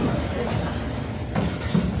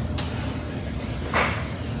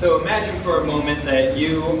So imagine for a moment that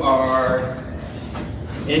you are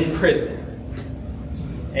in prison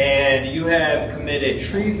and you have committed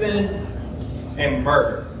treason and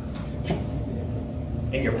murder,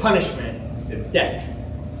 and your punishment is death.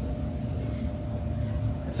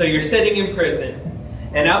 So you're sitting in prison,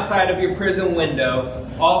 and outside of your prison window,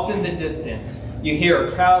 off in the distance, you hear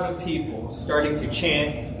a crowd of people starting to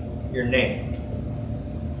chant your name.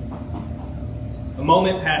 A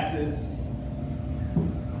moment passes,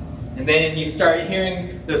 and then you start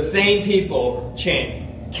hearing those same people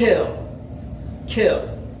chant, "Kill, kill,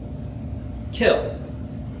 kill."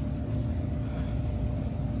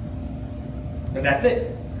 And that's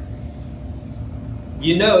it.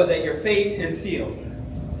 You know that your fate is sealed.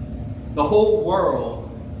 The whole world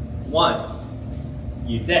wants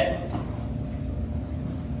you dead.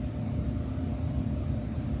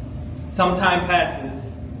 Some time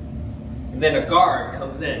passes, and then a guard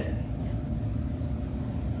comes in,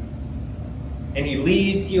 and he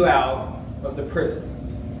leads you out of the prison.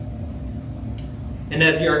 And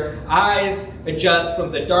as your eyes adjust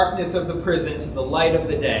from the darkness of the prison to the light of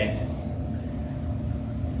the day,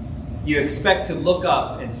 you expect to look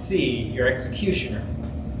up and see your executioner.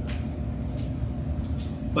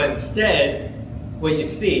 But instead, what you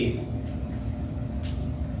see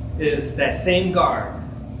is that same guard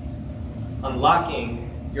unlocking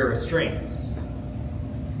your restraints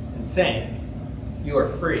and saying, "You are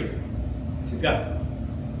free to go."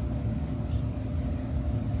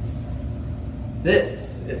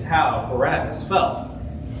 This is how Barabbas felt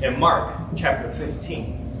in Mark chapter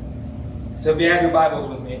 15. So if you have your Bibles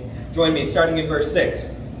with me, join me starting in verse 6.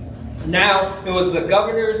 Now, it was the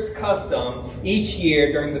governor's custom each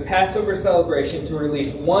year during the Passover celebration to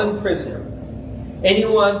release one prisoner,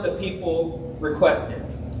 anyone the people requested.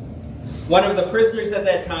 One of the prisoners at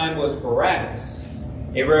that time was Barabbas,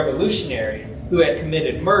 a revolutionary who had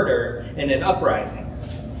committed murder in an uprising.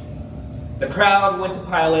 The crowd went to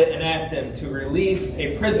Pilate and asked him to release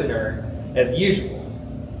a prisoner as usual.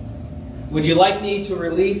 "Would you like me to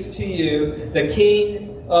release to you the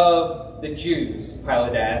King of the Jews?"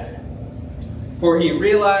 Pilate asked. For he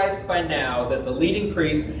realized by now that the leading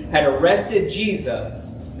priests had arrested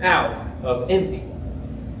Jesus out of envy.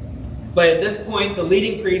 But at this point, the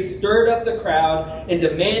leading priests stirred up the crowd and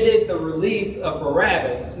demanded the release of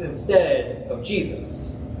Barabbas instead of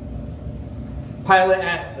Jesus. Pilate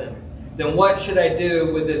asked them, "Then what should I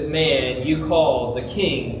do with this man you call the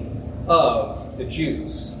King of the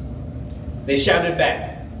Jews?" They shouted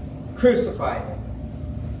back, "Crucify him."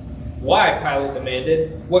 "Why?" Pilate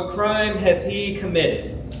demanded. "What crime has he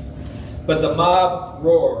committed?" But the mob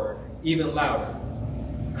roared even louder,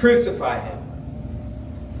 "Crucify him."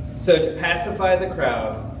 So to pacify the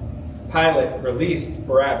crowd, Pilate released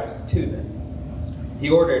Barabbas to them. He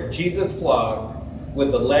ordered Jesus flogged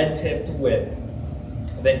with the lead-tipped whip,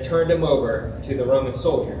 and then turned him over to the Roman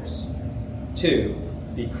soldiers to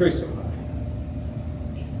be crucified.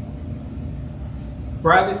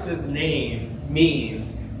 Barabbas' name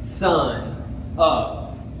means son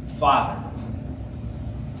of father.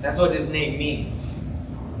 That's what his name means.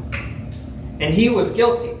 And he was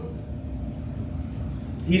guilty.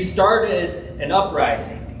 He started an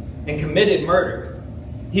uprising and committed murder.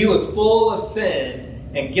 He was full of sin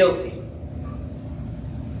and guilty.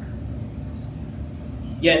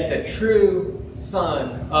 Yet the true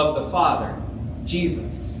Son of the Father,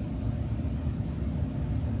 Jesus,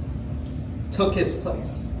 took his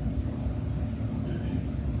place.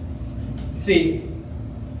 See,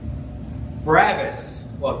 Barabbas,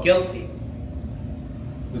 while guilty,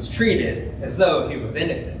 was treated as though he was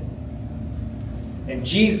innocent. And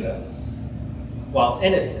Jesus, while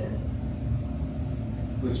innocent,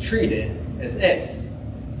 was treated as if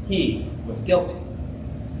he was guilty.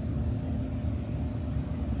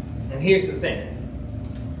 And here's the thing.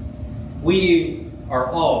 We are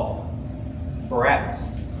all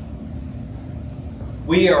Barabbas.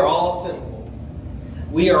 We are all sinful.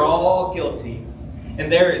 We are all guilty. And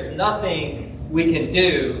there is nothing we can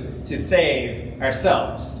do to save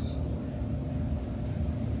ourselves.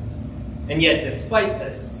 And yet, despite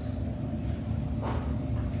this,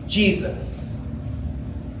 Jesus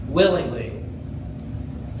willingly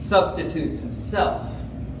substitutes himself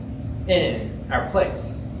in our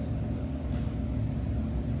place.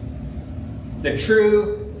 The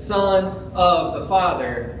true Son of the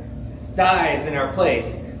Father dies in our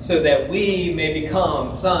place so that we may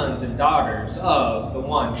become sons and daughters of the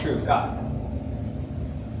one true God.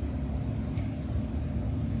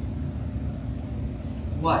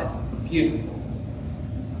 What a beautiful,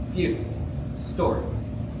 beautiful story.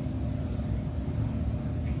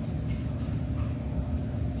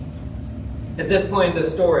 At this point in the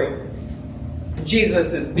story,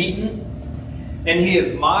 Jesus is beaten and he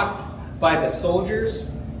is mocked by the soldiers.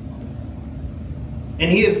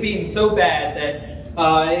 And he is beaten so bad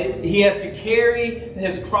that he has to carry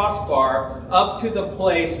his crossbar up to the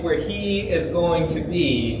place where he is going to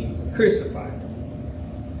be crucified.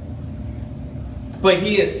 But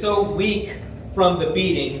he is so weak from the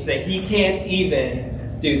beatings that he can't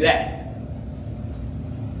even do that.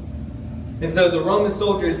 And so the Roman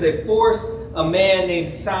soldiers, they forced a man named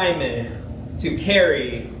Simon to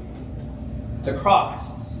carry the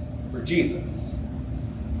cross for Jesus.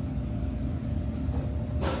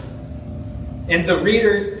 And the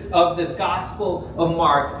readers of this Gospel of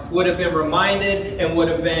Mark would have been reminded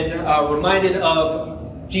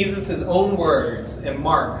of Jesus' own words in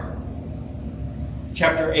Mark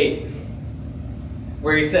chapter 8,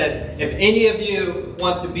 where he says, if any of you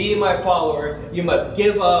wants to be my follower, you must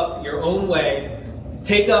give up your own way,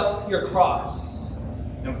 take up your cross,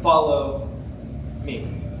 and follow me.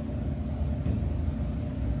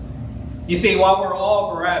 You see, while we're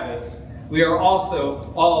all Barabbas, we are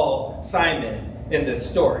also all Simon in this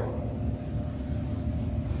story.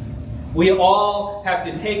 We all have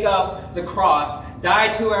to take up the cross,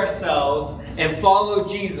 die to ourselves, and follow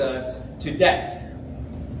Jesus to death.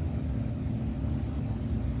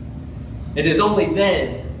 It is only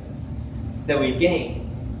then that we gain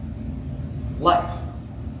life.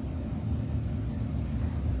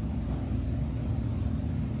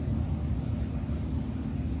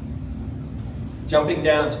 Jumping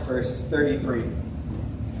down to verse 33. It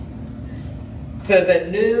says, at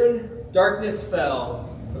noon, darkness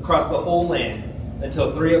fell across the whole land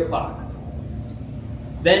until 3 o'clock.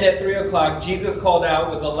 Then at 3 o'clock, Jesus called out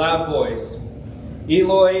with a loud voice,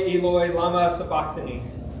 Eloi, Eloi, lama sabachthani,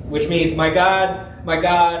 which means, my God,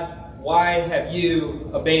 why have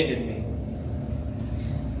you abandoned me?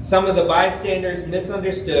 Some of the bystanders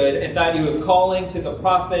misunderstood and thought he was calling to the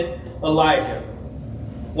prophet Elijah.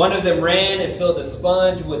 One of them ran and filled a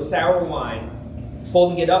sponge with sour wine,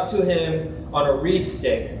 holding it up to him on a reed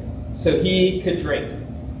stick so he could drink.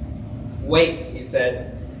 Wait, he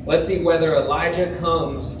said, let's see whether Elijah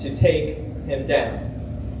comes to take him down.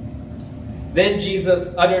 Then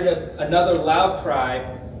Jesus uttered another loud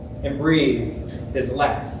cry and breathed his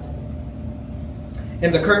last.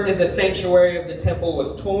 And the curtain in the sanctuary of the temple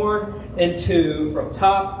was torn in two from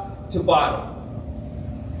top to bottom.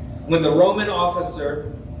 When the Roman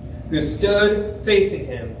officer who stood facing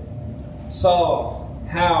him saw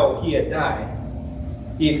how he had died,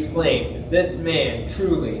 he exclaimed, this man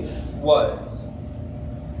truly was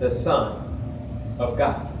the Son of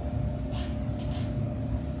God.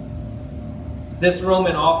 This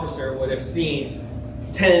Roman officer would have seen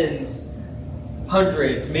tens,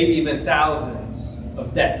 hundreds, maybe even thousands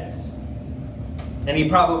of deaths. And he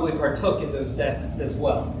probably partook in those deaths as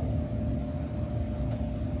well.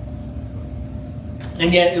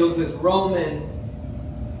 And yet it was this Roman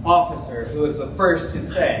officer who was the first to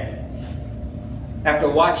say, after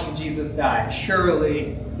watching Jesus die,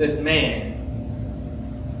 surely this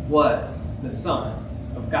man was the Son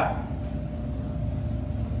of God.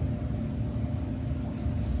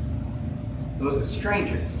 It was a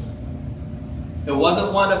stranger. It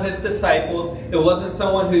wasn't one of his disciples. It wasn't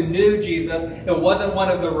someone who knew Jesus. It wasn't one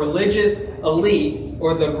of the religious elite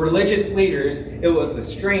or the religious leaders. It was a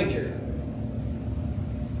stranger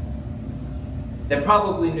that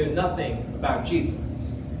probably knew nothing about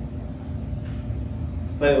Jesus.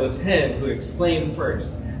 But it was him who exclaimed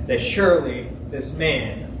first that surely this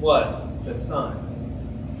man was the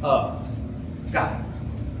Son of God.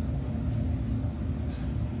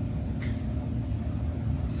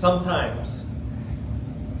 Sometimes,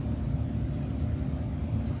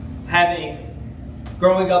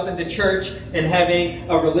 growing up in the church and having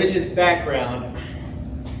a religious background,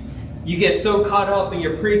 you get so caught up in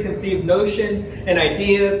your preconceived notions and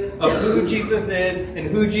ideas of who Jesus is and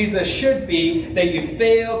who Jesus should be that you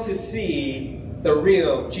fail to see the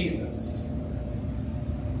real Jesus.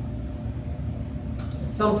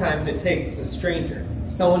 Sometimes it takes a stranger,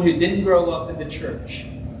 someone who didn't grow up in the church.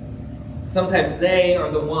 Sometimes they are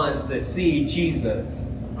the ones that see Jesus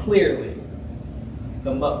clearly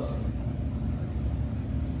the most.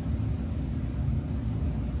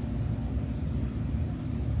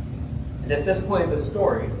 And at this point in the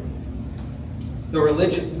story, the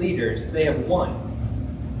religious leaders, they have won.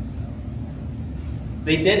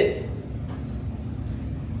 They did it.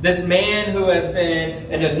 This man who has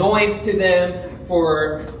been an annoyance to them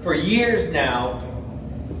for years now,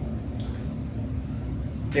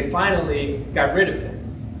 they finally got rid of him.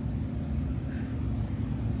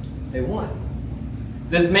 They won.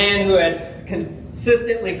 This man who had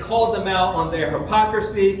consistently called them out on their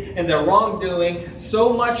hypocrisy and their wrongdoing,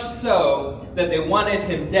 so much so that they wanted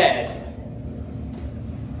him dead.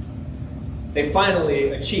 They finally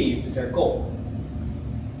achieved their goal.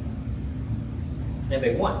 And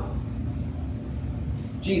they won.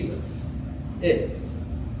 Jesus is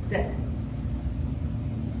dead.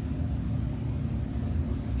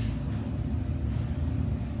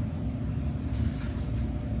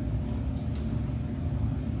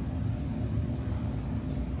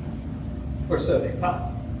 Or so they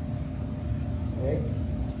thought. Right?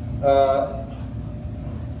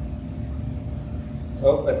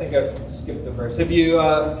 I think I've skipped a verse. If you,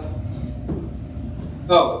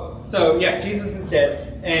 Jesus is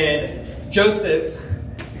dead, and Joseph,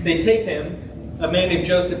 they take him, a man named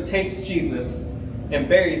Joseph takes Jesus and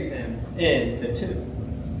buries him in the tomb.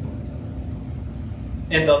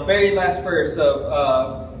 And the very last verse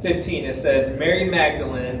of 15, it says, Mary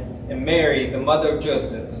Magdalene and Mary, the mother of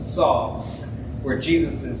Joseph, saw where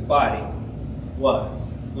Jesus' body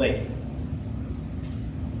was laid.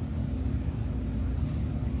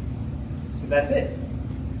 So that's it.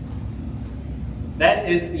 That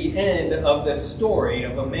is the end of the story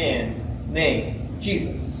of a man named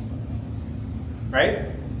Jesus. Right?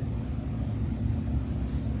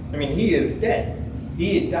 I mean, he is dead.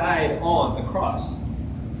 He had died on the cross.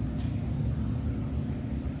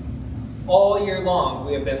 All year long,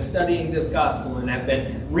 we have been studying this gospel and have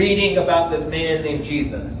been reading about this man named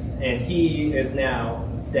Jesus, and he is now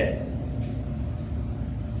dead.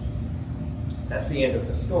 That's the end of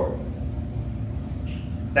the story.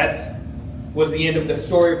 That was the end of the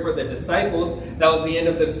story for the disciples. That was the end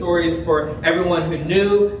of the story for everyone who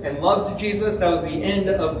knew and loved Jesus. That was the end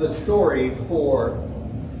of the story for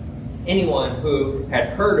anyone who had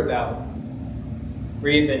heard about or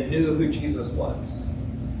even knew who Jesus was.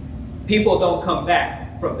 People don't come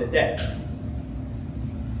back from the dead.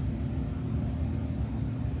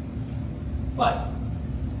 But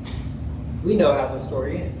we know how the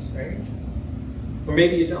story ends, right? Or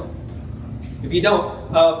maybe you don't. If you don't,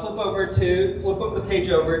 flip up the page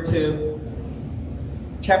over to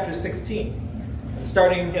chapter 16.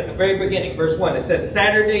 Starting at the very beginning, verse 1. It says,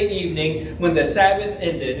 Saturday evening, when the Sabbath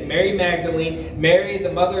ended, Mary Magdalene, Mary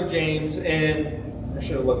the mother of James, and I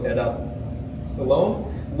should have looked that up, Salome,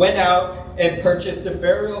 went out and purchased the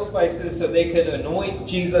burial spices so they could anoint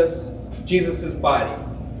Jesus' body.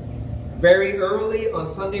 Very early on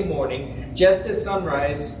Sunday morning, just at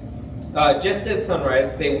sunrise,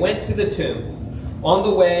 they went to the tomb. On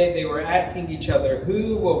the way, they were asking each other,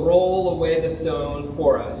 who will roll away the stone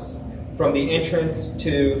for us from the entrance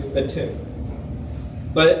to the tomb?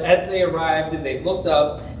 But as they arrived, they looked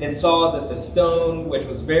up and saw that the stone, which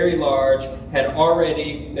was very large, had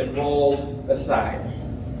already been rolled aside.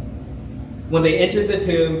 When they entered the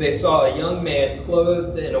tomb, they saw a young man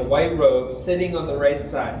clothed in a white robe sitting on the right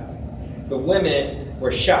side. The women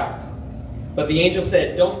were shocked. But the angel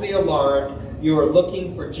said, don't be alarmed. You are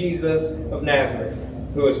looking for Jesus of Nazareth,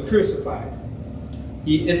 who was crucified.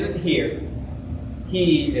 He isn't here.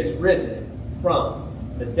 He is risen from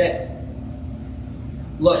the dead.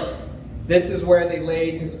 Look, this is where they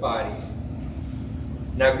laid his body.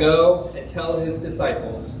 Now go and tell his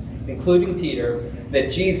disciples, including Peter,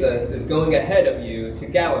 that Jesus is going ahead of you to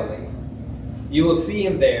Galilee. You will see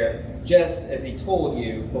him there, just as he told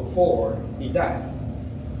you before he died.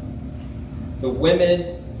 The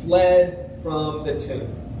women fled from the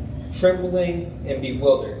tomb, trembling and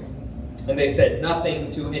bewildered, and they said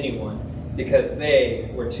nothing to anyone because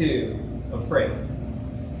they were too afraid.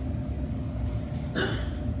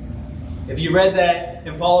 If you read that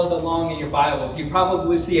and followed along in your Bibles, you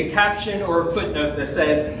probably see a caption or a footnote that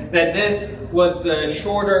says that this was the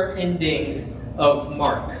shorter ending of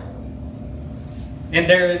Mark. And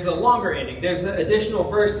there is a longer ending. There's additional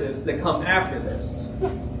verses that come after this.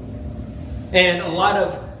 And a lot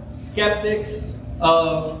of skeptics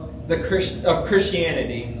of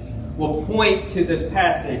Christianity will point to this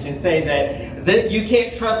passage and say that you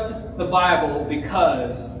can't trust the Bible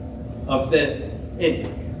because of this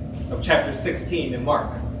ending of chapter 16 in Mark.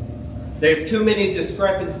 There's too many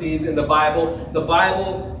discrepancies in the Bible. The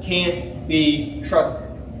Bible can't be trusted.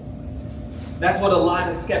 That's what a lot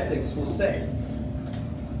of skeptics will say.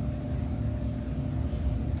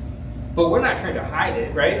 But we're not trying to hide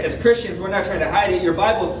it, right? As Christians, we're not trying to hide it. Your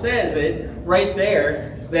Bible says it right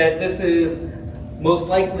there that this is most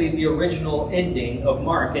likely the original ending of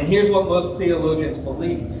Mark. And here's what most theologians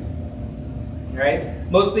believe. Right?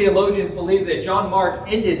 Most theologians believe that John Mark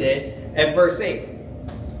ended it at verse 8.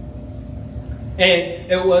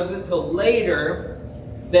 And it wasn't until later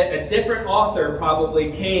that a different author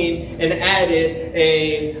probably came and added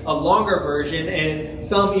a longer version, and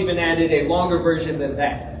some even added a longer version than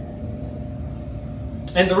that.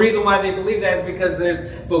 And the reason why they believe that is because there's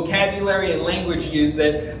vocabulary and language used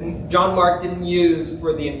that John Mark didn't use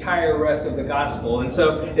for the entire rest of the gospel. And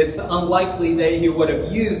so it's unlikely that he would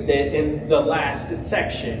have used it in the last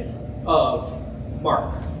section of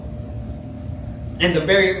Mark. And the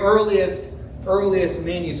very earliest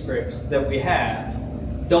manuscripts that we have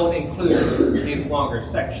don't include these longer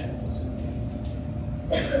sections.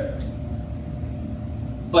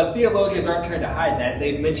 But theologians aren't trying to hide that.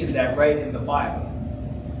 They've mentioned that right in the Bible.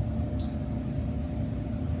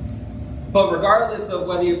 But regardless of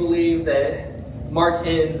whether you believe that Mark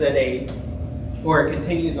ends at 8 or it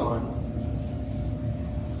continues on,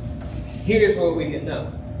 here's what we can know.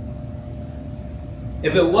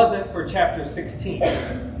 If it wasn't for chapter 16,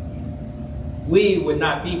 we would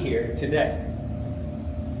not be here today.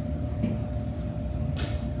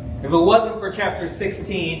 If it wasn't for chapter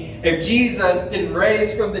 16, if Jesus didn't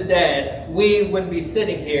raise from the dead, we wouldn't be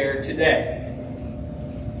sitting here today.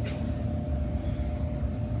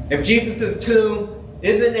 If Jesus' tomb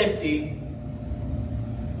isn't empty,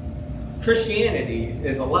 Christianity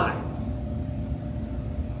is a lie.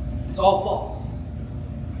 It's all false.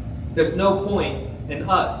 There's no point in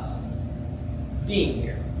us being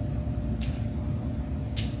here.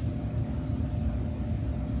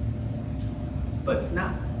 But it's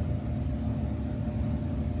not.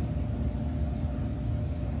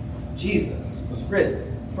 Jesus was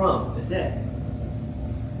risen from the dead.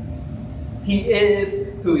 He is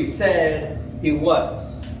who he said he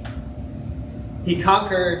was. He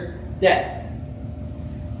conquered death.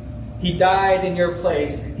 He died in your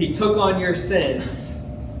place. He took on your sins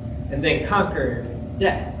and then conquered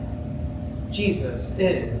death. Jesus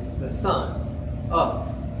is the Son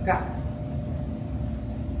of God.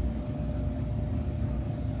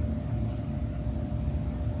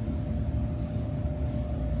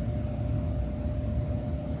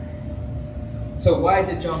 So why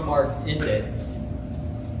did John Mark end it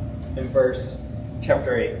in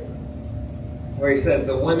chapter 8, where he says,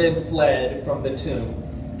 the women fled from the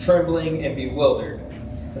tomb, trembling and bewildered,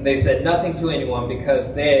 and they said nothing to anyone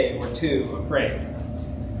because they were too afraid.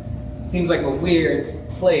 It seems like a weird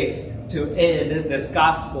place to end this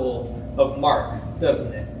Gospel of Mark,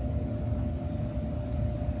 doesn't it?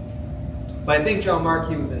 But I think John Mark,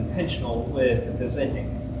 he was intentional with this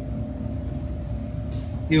ending.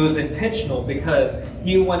 He was intentional because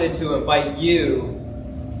he wanted to invite you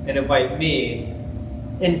and invite me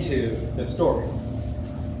into the story.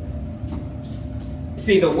 You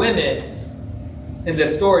see, the women in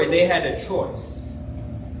this story, they had a choice.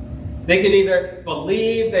 They could either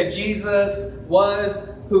believe that Jesus was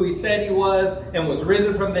who he said he was and was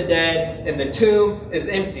risen from the dead and the tomb is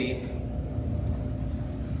empty,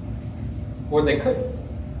 or they couldn't.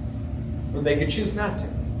 Or they could choose not to.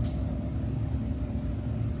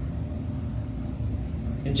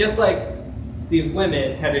 And just like these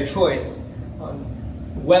women had a choice on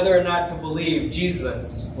whether or not to believe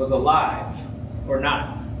Jesus was alive or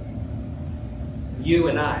not, you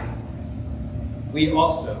and I, we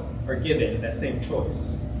also are given that same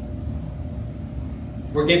choice.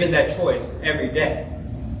 We're given that choice every day.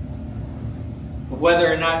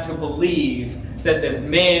 Whether or not to believe that this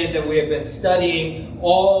man that we have been studying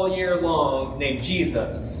all year long, named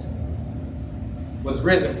Jesus, was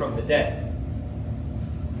risen from the dead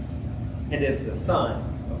and is the Son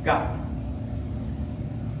of God.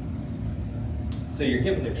 So you're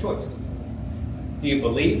given a choice. Do you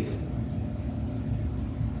believe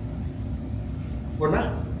or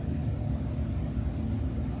not?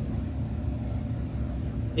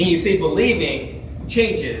 And you see, believing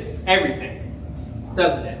changes everything,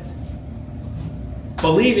 doesn't it?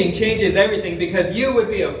 Believing changes everything, because you would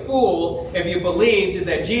be a fool if you believed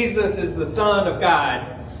that Jesus is the Son of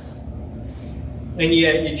God and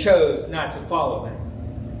yet you chose not to follow him.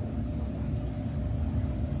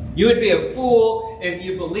 You would be a fool if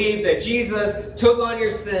you believed that Jesus took on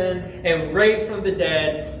your sin and raised from the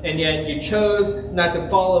dead, and yet you chose not to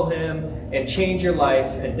follow him and change your life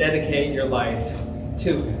and dedicate your life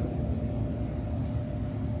to him.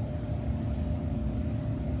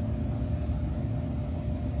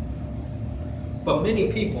 But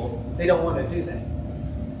many people, they don't want to do that.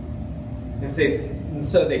 And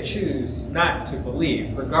so they choose not to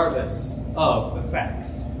believe, regardless of the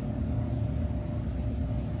facts.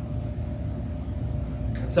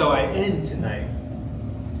 And so I end tonight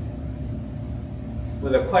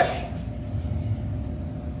with a question.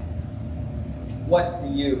 What do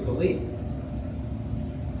you believe?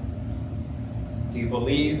 Do you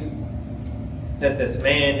believe that this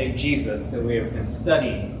man named Jesus that we have been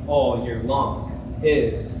studying all year long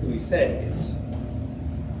is who he said he is.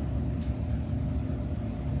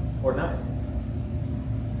 Or not.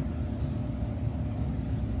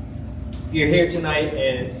 If you're here tonight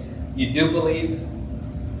and you do believe,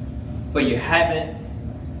 but you haven't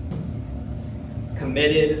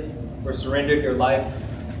committed or surrendered your life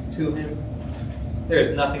to him, there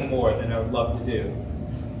is nothing more than I would love to do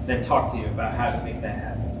than talk to you about how to make that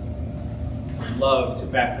happen. I'd love to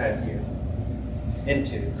baptize you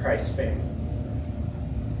into Christ's family.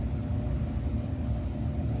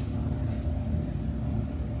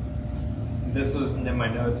 This wasn't in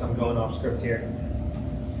my notes. I'm going off script here.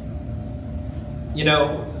 You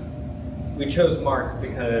know, we chose Mark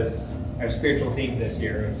because our spiritual theme this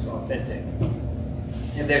year is authentic.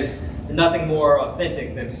 And there's nothing more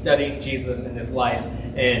authentic than studying Jesus and his life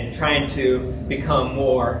and trying to become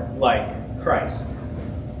more like Christ.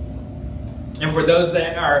 And for those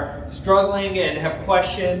that are struggling and have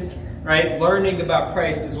questions, right, learning about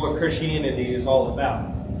Christ is what Christianity is all about.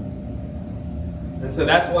 And so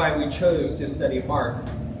that's why we chose to study Mark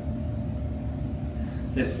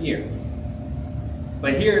this year.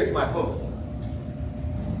 But here is my hope,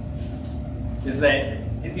 is that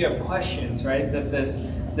if you have questions, right, that this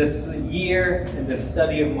year and this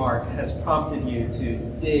study of Mark has prompted you to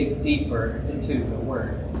dig deeper into the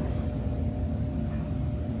Word.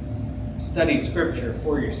 Study Scripture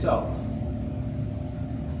for yourself.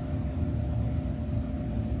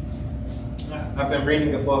 I've been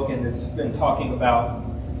reading a book and it's been talking about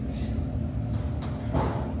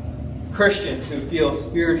Christians who feel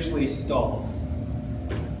spiritually stalled,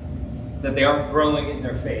 that they aren't growing in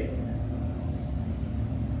their faith.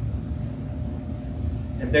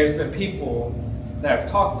 And there's been people that I've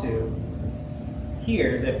talked to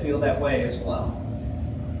here that feel that way as well.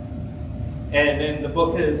 And then the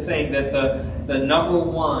book is saying that the number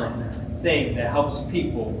one thing that helps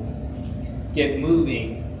people get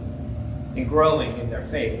moving and growing in their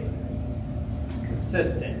faith is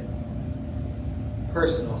consistent,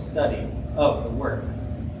 personal study of the Word.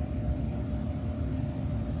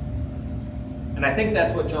 And I think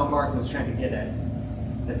that's what John Mark was trying to get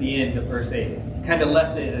at the end of verse 8. He kind of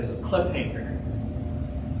left it as a cliffhanger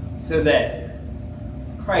so that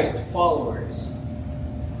Christ followers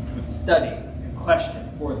would study and question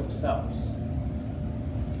for themselves.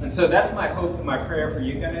 And so that's my hope and my prayer for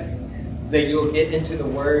you guys, is that you'll get into the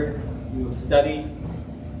Word, you'll study,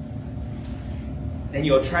 and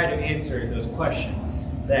you'll try to answer those questions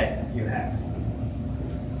that you have.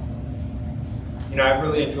 You know, I've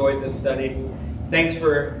really enjoyed this study. Thanks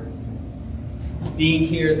for being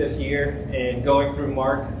here this year and going through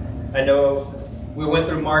Mark. I know we went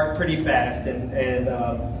through Mark pretty fast and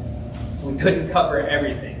we couldn't cover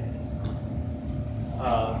everything.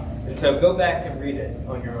 And so go back and read it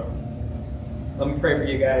on your own. Let me pray for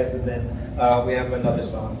you guys and then we have another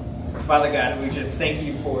song. Father God, we just thank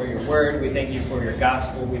you for your word. We thank you for your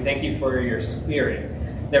gospel. We thank you for your Spirit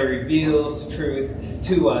that reveals truth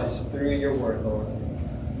to us through your word, Lord.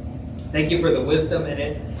 Thank you for the wisdom in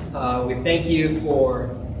it. We thank you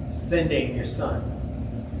for sending your Son.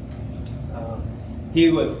 He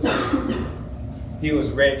was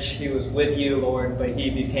rich. He was with you, Lord, but he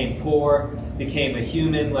became poor, became a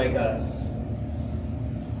human like us,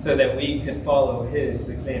 so that we could follow his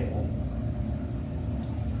example.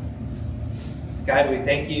 God, we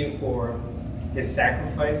thank you for his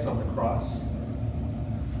sacrifice on the cross.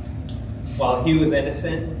 While he was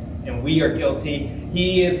innocent and we are guilty,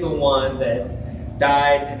 he is the one that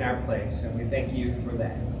died in our place, and we thank you for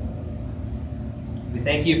that. We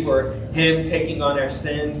thank you for him taking on our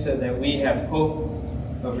sins so that we have hope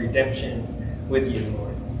of redemption with you,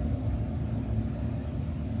 Lord.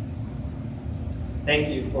 Thank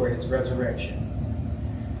you for his resurrection,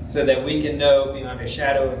 so that we can know beyond a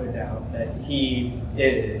shadow of a doubt that he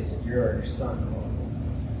is your Son, Lord.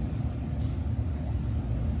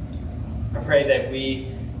 I pray that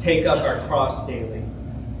we take up our cross daily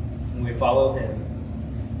and we follow him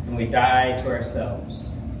and we die to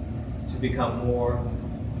ourselves to become more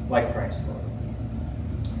like Christ, Lord.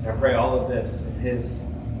 And I pray all of this in his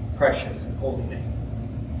precious and holy name.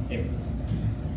 Amen.